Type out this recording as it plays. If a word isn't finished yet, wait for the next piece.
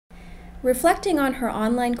Reflecting on her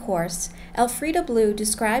online course, Elfreda Blue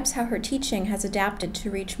describes how her teaching has adapted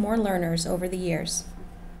to reach more learners over the years.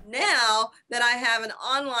 Now that I have an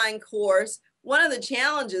online course, one of the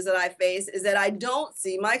challenges that I face is that I don't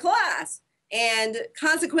see my class. And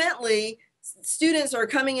consequently, students are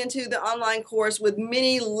coming into the online course with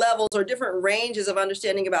many levels or different ranges of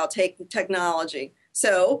understanding about technology.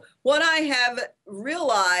 So what I have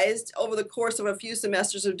realized over the course of a few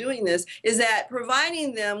semesters of doing this is that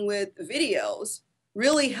providing them with videos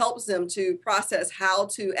really helps them to process how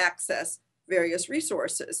to access various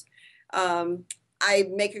resources. I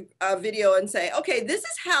make a video and say, okay, this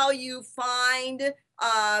is how you find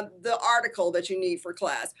the article that you need for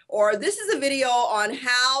class, or this is a video on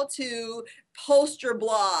how to post your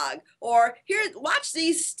blog, or here, watch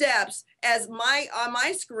these steps as on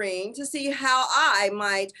my screen to see how I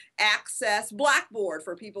might access Blackboard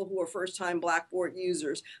for people who are first-time Blackboard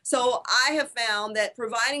users. So I have found that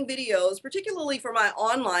providing videos, particularly for my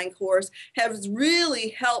online course, has really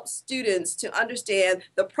helped students to understand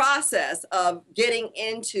the process of getting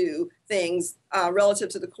into things relative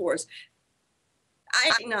to the course. I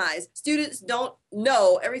recognize students don't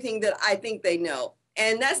know everything that I think they know.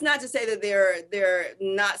 And that's not to say that they're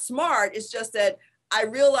not smart. It's just that I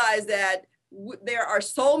realize that there are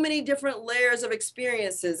so many different layers of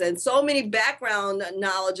experiences and so many background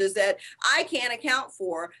knowledges that I can't account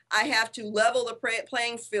for. I have to level the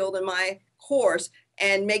playing field in my course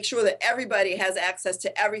and make sure that everybody has access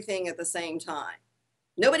to everything at the same time.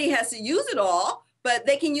 Nobody has to use it all, but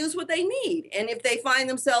they can use what they need. And if they find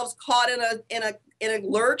themselves caught in a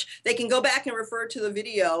lurch, they can go back and refer to the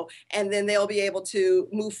video, and then they'll be able to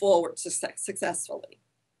move forward successfully.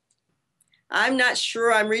 I'm not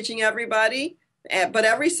sure I'm reaching everybody, but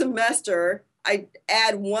every semester I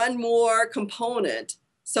add one more component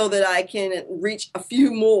so that I can reach a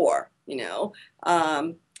few more, you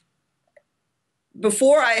know.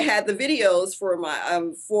 Before I had the videos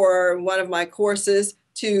for one of my courses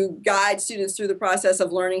to guide students through the process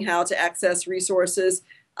of learning how to access resources,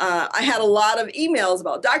 I had a lot of emails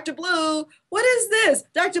about, Dr. Blue, what is this?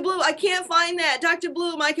 Dr. Blue, I can't find that. Dr.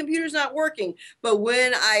 Blue, my computer's not working. But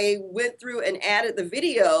when I went through and added the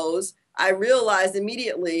videos, I realized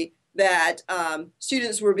immediately that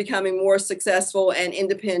students were becoming more successful and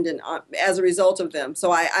independent as a result of them.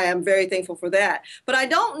 So I am very thankful for that. But I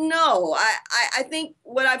don't know. I think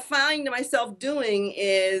what I find myself doing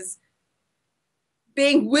is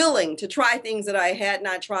being willing to try things that I had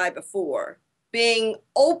not tried before, being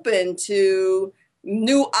open to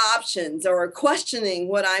new options or questioning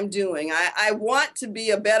what I'm doing. I want to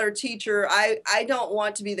be a better teacher. I don't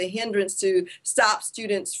want to be the hindrance to stop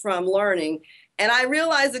students from learning. And I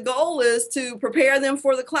realize the goal is to prepare them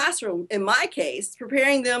for the classroom. In my case,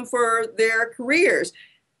 preparing them for their careers.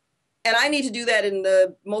 And I need to do that in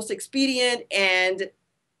the most expedient and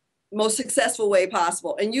most successful way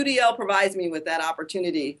possible. And UDL provides me with that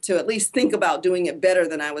opportunity to at least think about doing it better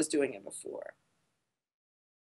than I was doing it before.